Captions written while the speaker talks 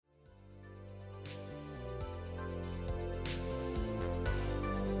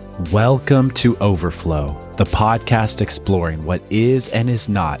Welcome to Overflow, the podcast exploring what is and is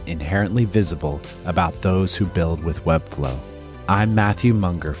not inherently visible about those who build with Webflow. I'm Matthew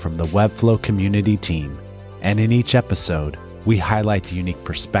Munger from the Webflow community team, and in each episode, we highlight the unique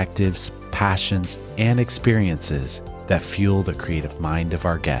perspectives, passions, and experiences that fuel the creative mind of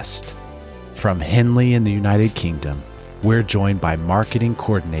our guest. From Henley in the United Kingdom, we're joined by marketing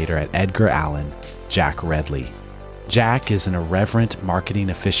coordinator at Edgar Allan, Jack Redley. Jack is an irreverent marketing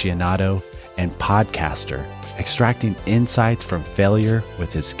aficionado and podcaster, extracting insights from failure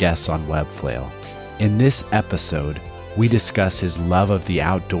with his guests on Webflow. In this episode, we discuss his love of the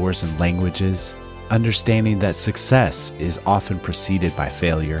outdoors and languages, understanding that success is often preceded by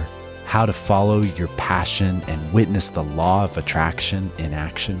failure, how to follow your passion and witness the law of attraction in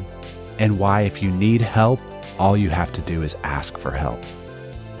action, and why if you need help, all you have to do is ask for help.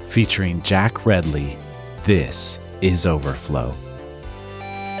 Featuring Jack Redley, this is Overflow.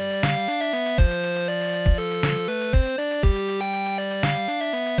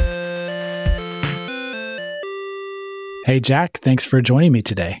 Hey, Jack, thanks for joining me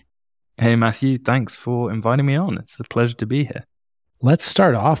today. Hey, Matthew, thanks for inviting me on. It's a pleasure to be here. Let's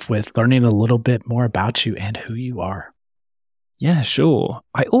start off with learning a little bit more about you and who you are. Yeah, sure.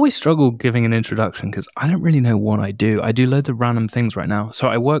 I always struggle giving an introduction because I don't really know what I do. I do loads of random things right now. So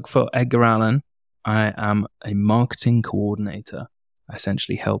I work for Edgar Allan. I am a marketing coordinator. I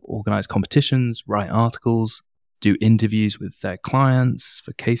essentially help organize competitions, write articles, do interviews with their clients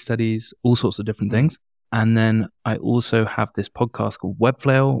for case studies, all sorts of different things. And then I also have this podcast called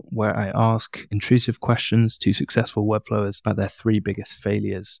Webflow, where I ask intrusive questions to successful Webflowers about their 3 biggest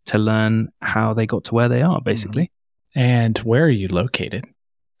failures to learn how they got to where they are, basically. And where are you located?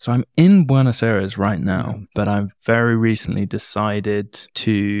 So I'm in Buenos Aires right now, but I've very recently decided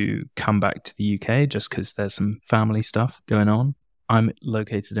to come back to the UK just because there's some family stuff going on. I'm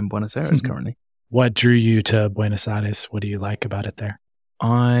located in Buenos Aires currently. What drew you to Buenos Aires? What do you like about it there?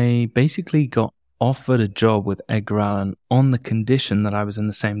 I basically got offered a job with Edgar Allan on the condition that I was in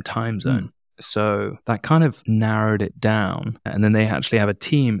the same time zone. So that kind of narrowed it down. And then they actually have a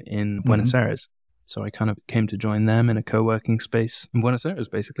team in Buenos Aires. So I kind of came to join them in a co-working space in Buenos Aires,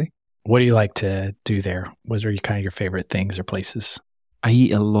 basically. What do you like to do there? What are kind of your favorite things or places? I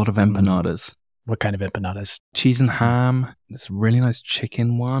eat a lot of empanadas. What kind of empanadas? Cheese and ham. There's a really nice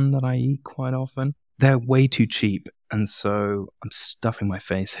chicken one that I eat quite often. They're way too cheap. And so I'm stuffing my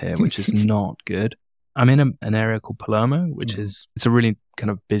face here, which is not good. I'm in an area called Palermo, which it's a really kind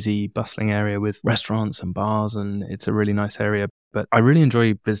of busy, bustling area with restaurants and bars, and it's a really nice area. But I really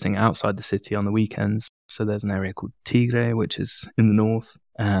enjoy visiting outside the city on the weekends. So there's an area called Tigre, which is in the north.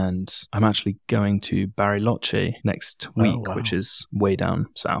 And I'm actually going to Bariloche next week, which is way down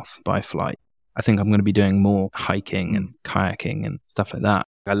south by flight. I think I'm going to be doing more hiking and kayaking and stuff like that.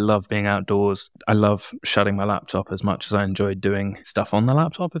 I love being outdoors. I love shutting my laptop as much as I enjoy doing stuff on the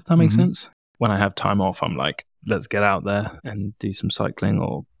laptop, if that makes sense. When I have time off, I'm like, let's get out there and do some cycling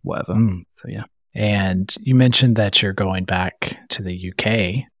or whatever. So yeah. And you mentioned that you're going back to the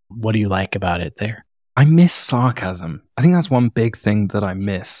UK. What do you like about it there? I miss sarcasm. I think that's one big thing that I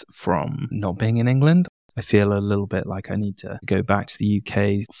miss from not being in England. I feel a little bit like I need to go back to the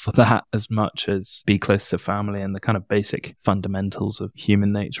UK for that as much as be close to family and the kind of basic fundamentals of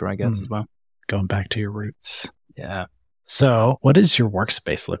human nature, I guess, as well. Going back to your roots. Yeah. So what does your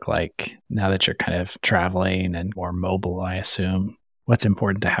workspace look like now that you're kind of traveling and more mobile, I assume? What's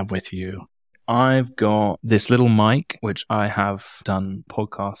important to have with you? I've got this little mic, which I have done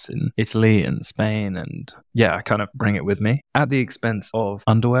podcasts in Italy and Spain. And yeah, I kind of bring it with me at the expense of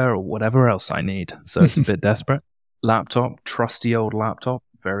underwear or whatever else I need. So it's a bit desperate. Laptop, trusty old laptop,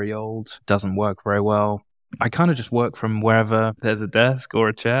 very old, doesn't work very well. I kind of just work from wherever there's a desk or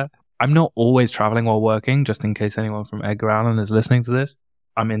a chair. I'm not always traveling while working, just in case anyone from Edgar Allan is listening to this.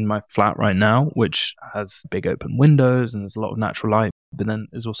 I'm in my flat right now, which has big open windows and there's a lot of natural light. But then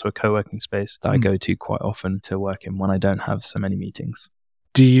there's also a co-working space that I go to quite often to work in when I don't have so many meetings.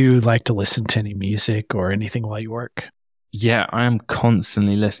 Do you like to listen to any music or anything while you work? Yeah, I am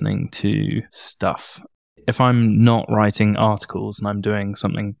constantly listening to stuff. If I'm not writing articles and I'm doing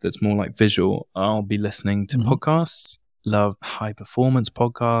something that's more like visual, I'll be listening to podcasts. Love High Performance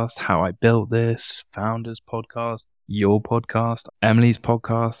Podcast, How I Built This, Founders Podcast, your podcast, Emily's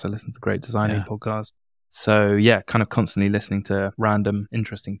podcast. I listen to Great Designing Podcast. So yeah, kind of constantly listening to random,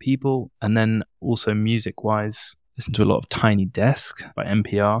 interesting people. And then also music-wise, listen to a lot of Tiny Desk by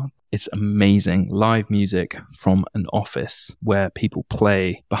NPR. It's amazing live music from an office where people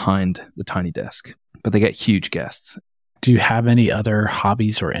play behind the tiny desk, but they get huge guests. Do you have any other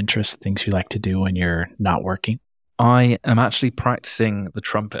hobbies or interests, things you like to do when you're not working? I am actually practicing the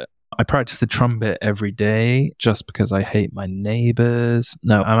trumpet. I practice the trumpet every day just because I hate my neighbors.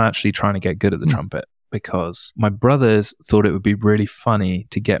 No, I'm actually trying to get good at the trumpet because my brothers thought it would be really funny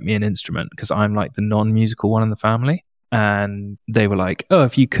to get me an instrument because I'm like the non-musical one in the family. And they were like, oh,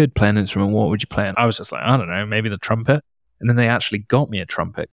 if you could play an instrument, what would you play? And I was just like, I don't know, maybe the trumpet. And then they actually got me a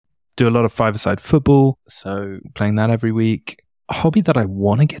trumpet. Do a lot of five-a-side football, so playing that every week. A hobby that I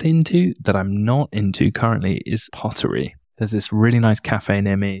want to get into that I'm not into currently is pottery. There's this really nice cafe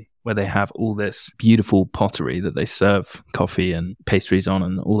near me where they have all this beautiful pottery that they serve coffee and pastries on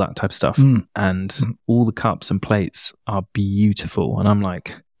and all that type of stuff. And all the cups and plates are beautiful. And I'm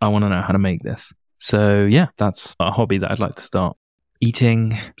like, I want to know how to make this. So yeah, that's a hobby that I'd like to start.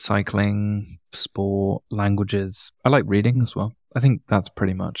 Eating, cycling, sport, languages. I like reading as well. I think that's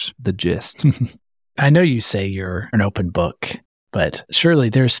pretty much the gist. I know you say you're an open book, but surely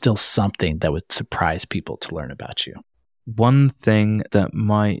there's still something that would surprise people to learn about you. One thing that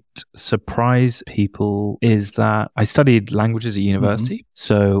might surprise people is that I studied languages at university.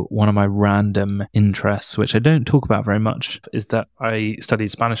 So one of my random interests, which I don't talk about very much, is that I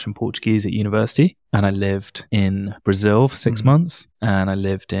studied Spanish and Portuguese at university. And I lived in Brazil for 6 months. And I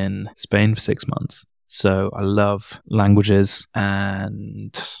lived in Spain for 6 months. So I love languages.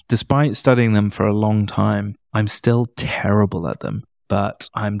 And despite studying them for a long time, I'm still terrible at them. But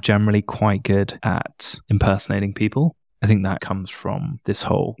I'm generally quite good at impersonating people. I think that comes from this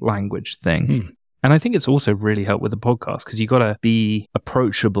whole language thing. And I think it's also really helped with the podcast because you got to be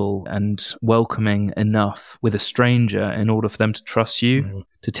approachable and welcoming enough with a stranger in order for them to trust you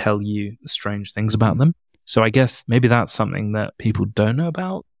to tell you strange things about them. So I guess maybe that's something that people don't know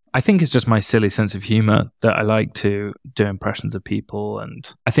about. I think it's just my silly sense of humor that I like to do impressions of people. And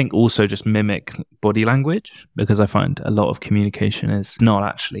I think also just mimic body language because I find a lot of communication is not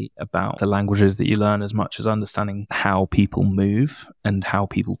actually about the languages that you learn as much as understanding how people move and how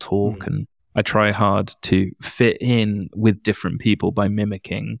people talk. And I try hard to fit in with different people by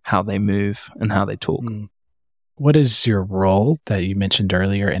mimicking how they move and how they talk. What is your role that you mentioned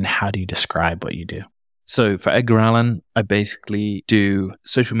earlier and how do you describe what you do? So for Edgar Allan, I basically do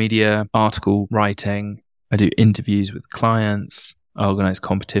social media, article writing, I do interviews with clients, I organize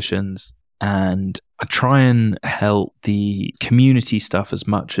competitions, and I try and help the community stuff as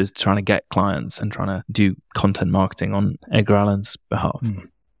much as trying to get clients and trying to do content marketing on Edgar Allan's behalf.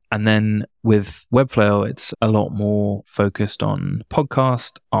 And then with Webflow, it's a lot more focused on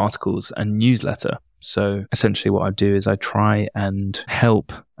podcast, articles, and newsletter. So essentially what I do is I try and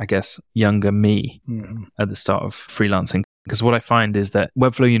help, I guess, younger me at the start of freelancing. Because what I find is that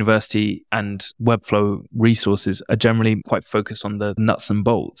Webflow University and Webflow resources are generally quite focused on the nuts and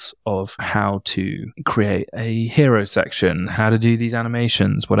bolts of how to create a hero section, how to do these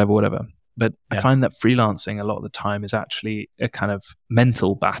animations, whatever. But I find that freelancing a lot of the time is actually a kind of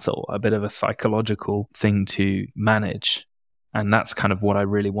mental battle, a bit of a psychological thing to manage. And that's kind of what I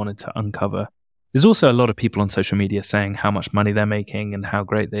really wanted to uncover. There's also a lot of people on social media saying how much money they're making and how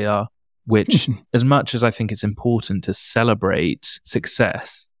great they are, which as much as I think it's important to celebrate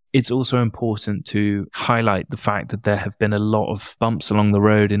success, it's also important to highlight the fact that there have been a lot of bumps along the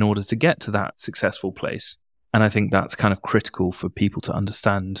road in order to get to that successful place. And I think that's kind of critical for people to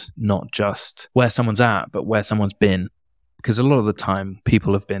understand not just where someone's at, but where someone's been. Because a lot of the time,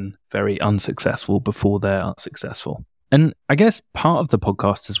 people have been very unsuccessful before they're successful. And I guess part of the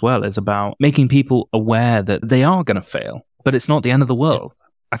podcast as well is about making people aware that they are going to fail, but it's not the end of the world.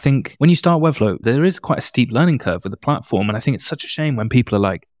 I think when you start Webflow, there is quite a steep learning curve with the platform. And I think it's such a shame when people are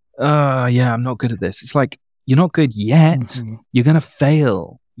like, yeah, I'm not good at this. It's like, you're not good yet. You're going to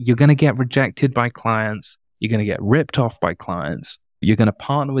fail. You're going to get rejected by clients. You're going to get ripped off by clients. You're going to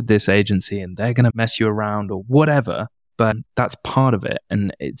partner with this agency and they're going to mess you around or whatever. But that's part of it.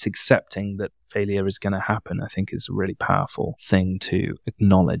 And it's accepting that failure is going to happen, I think, is a really powerful thing to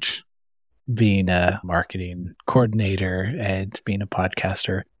acknowledge. Being a marketing coordinator and being a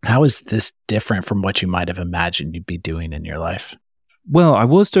podcaster, how is this different from what you might have imagined you'd be doing in your life? Well, I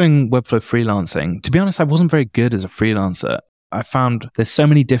was doing Webflow freelancing. To be honest, I wasn't very good as a freelancer. I found there's so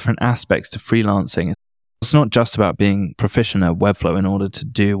many different aspects to freelancing. It's not just about being proficient at Webflow in order to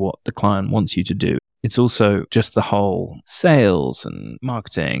do what the client wants you to do. It's also just the whole sales and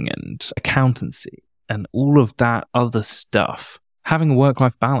marketing and accountancy and all of that other stuff. Having a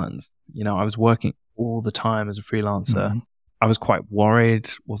work-life balance. You know, I was working all the time as a freelancer. I was quite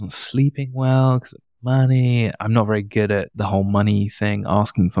worried, wasn't sleeping well because of money. I'm not very good at the whole money thing,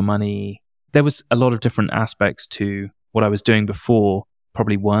 asking for money. There was a lot of different aspects to what I was doing before,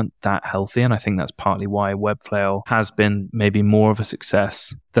 probably weren't that healthy. And I think that's partly why Webflow has been maybe more of a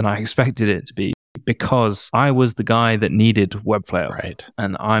success than I expected it to be, because I was the guy that needed Webflow. Right.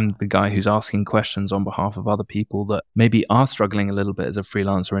 And I'm the guy who's asking questions on behalf of other people that maybe are struggling a little bit as a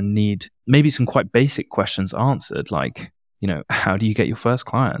freelancer and need maybe some quite basic questions answered, like, how do you get your first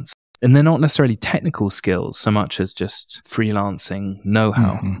clients? And they're not necessarily technical skills so much as just freelancing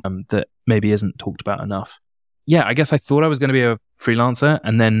know-how that maybe isn't talked about enough. Yeah, I guess I thought I was going to be a freelancer,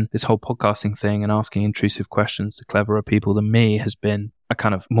 and then this whole podcasting thing and asking intrusive questions to cleverer people than me has been a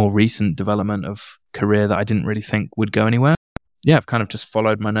kind of more recent development of career that I didn't really think would go anywhere. Yeah, I've kind of just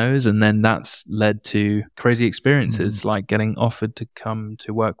followed my nose, and then that's led to crazy experiences like getting offered to come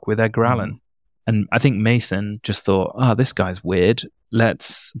to work with Edgar Allan. And I think Mason just thought, this guy's weird.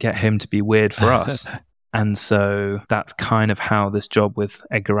 Let's get him to be weird for us. And so that's kind of how this job with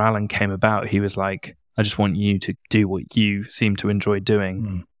Edgar Allan came about. He was like, I just want you to do what you seem to enjoy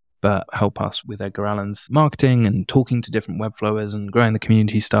doing, but help us with Edgar Allan's marketing and talking to different Webflowers and growing the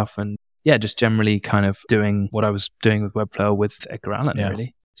community stuff. And yeah, just generally kind of doing what I was doing with Webflow with Edgar Allan,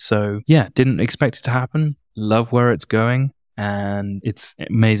 really. So yeah, didn't expect it to happen. Love where it's going. And it's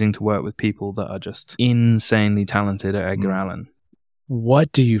amazing to work with people that are just insanely talented at Edgar Allan.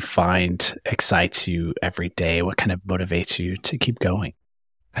 What do you find excites you every day? What kind of motivates you to keep going?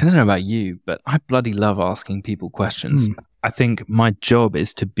 I don't know about you, but I bloody love asking people questions. I think my job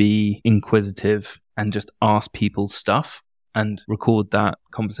is to be inquisitive and just ask people stuff and record that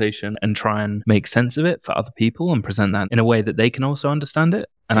conversation and try and make sense of it for other people and present that in a way that they can also understand it.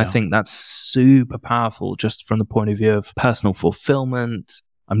 And I think that's super powerful just from the point of view of personal fulfillment.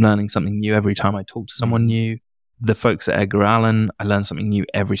 I'm learning something new every time I talk to someone new. The folks at Edgar Allan, I learn something new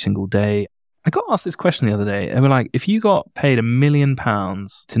every single day. I got asked this question the other day. They were like, if you got paid £1 million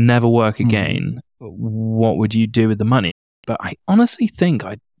to never work again, what would you do with the money? But I honestly think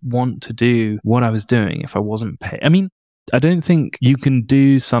I'd want to do what I was doing if I wasn't paid. I mean, I don't think you can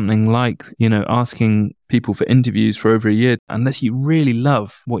do something like, asking people for interviews for over a year unless you really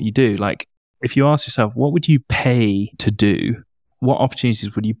love what you do. Like, if you ask yourself, what would you pay to do? What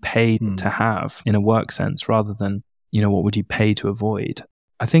opportunities would you pay to have in a work sense rather than, what would you pay to avoid?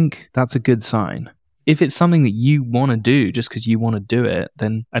 I think that's a good sign. If it's something that you want to do just because you want to do it,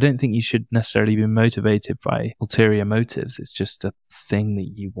 then I don't think you should necessarily be motivated by ulterior motives. It's just a thing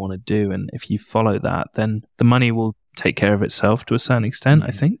that you want to do. And if you follow that, then the money will take care of itself to a certain extent,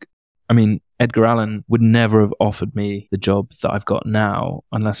 I think. I mean, Edgar Allan would never have offered me the job that I've got now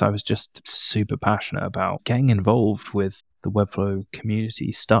unless I was just super passionate about getting involved with the Webflow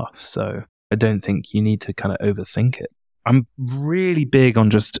community stuff. So I don't think you need to kind of overthink it. I'm really big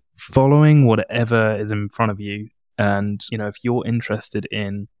on just following whatever is in front of you. And, if you're interested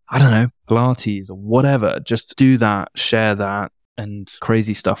in, I don't know, Pilates or whatever, just do that, share that, and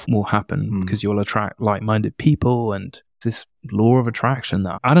crazy stuff will happen because you'll attract like-minded people and this law of attraction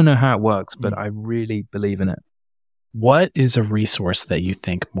that I don't know how it works, but I really believe in it. What is a resource that you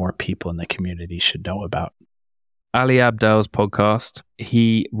think more people in the community should know about? Ali Abdaal's podcast.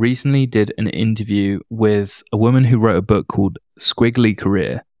 He recently did an interview with a woman who wrote a book called Squiggly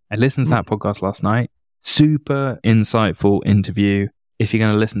Career. I listened to that podcast last night. Super insightful interview. If you're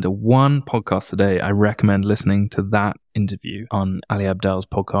going to listen to one podcast today, I recommend listening to that interview on Ali Abdaal's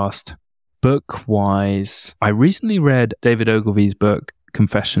podcast. Book-wise, I recently read David Ogilvy's book,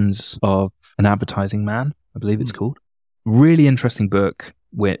 Confessions of an Advertising Man, I believe it's called. Really interesting book,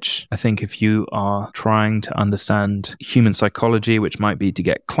 which I think if you are trying to understand human psychology, which might be to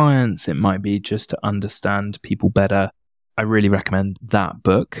get clients, it might be just to understand people better, I really recommend that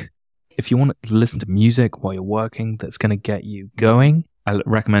book. If you want to listen to music while you're working that's going to get you going, I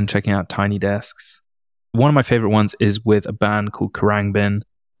recommend checking out Tiny Desks. One of my favorite ones is with a band called Karangbin.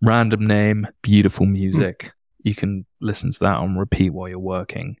 Random name, beautiful music. You can listen to that on repeat while you're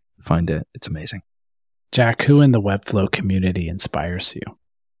working. Find it. It's amazing. Jack, who in the Webflow community inspires you?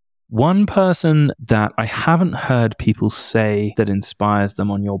 One person that I haven't heard people say that inspires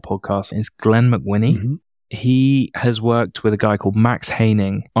them on your podcast is Glenn McWhinney. He has worked with a guy called Max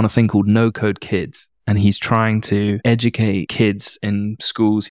Haining on a thing called No Code Kids, and he's trying to educate kids in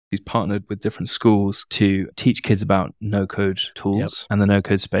schools. He's partnered with different schools to teach kids about no-code tools and the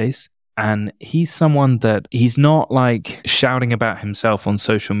no-code space. And he's someone that he's not like shouting about himself on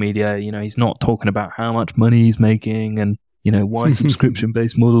social media. He's not talking about how much money he's making and, why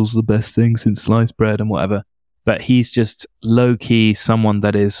subscription-based models are the best thing since sliced bread and whatever. But he's just low-key someone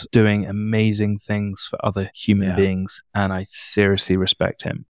that is doing amazing things for other human beings. And I seriously respect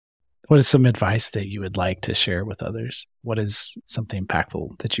him. What is some advice that you would like to share with others? What is something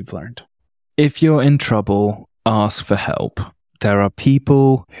impactful that you've learned? If you're in trouble, ask for help. There are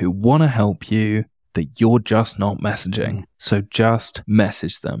people who want to help you that you're just not messaging. So just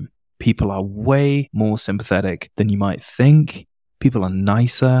message them. People are way more sympathetic than you might think. People are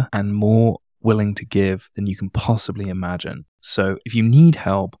nicer and more willing to give than you can possibly imagine. So if you need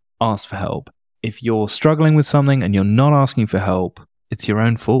help, ask for help. If you're struggling with something and you're not asking for help, it's your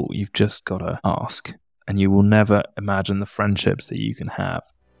own fault. You've just got to ask, and you will never imagine the friendships that you can have.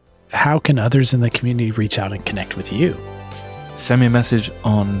 How can others in the community reach out and connect with you? Send me a message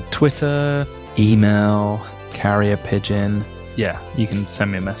on Twitter, email, carrier pigeon. Yeah, you can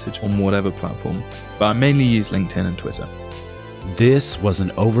send me a message on whatever platform, but I mainly use LinkedIn and Twitter. This was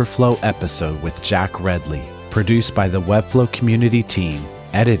an Overflow episode with Jack Redley, produced by the Webflow community team,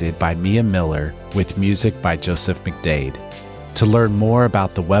 edited by Mia Miller, with music by Joseph McDade. To learn more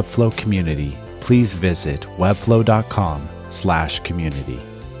about the Webflow community, please visit webflow.com/community.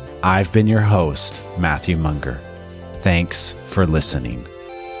 I've been your host, Matthew Munger. Thanks for listening.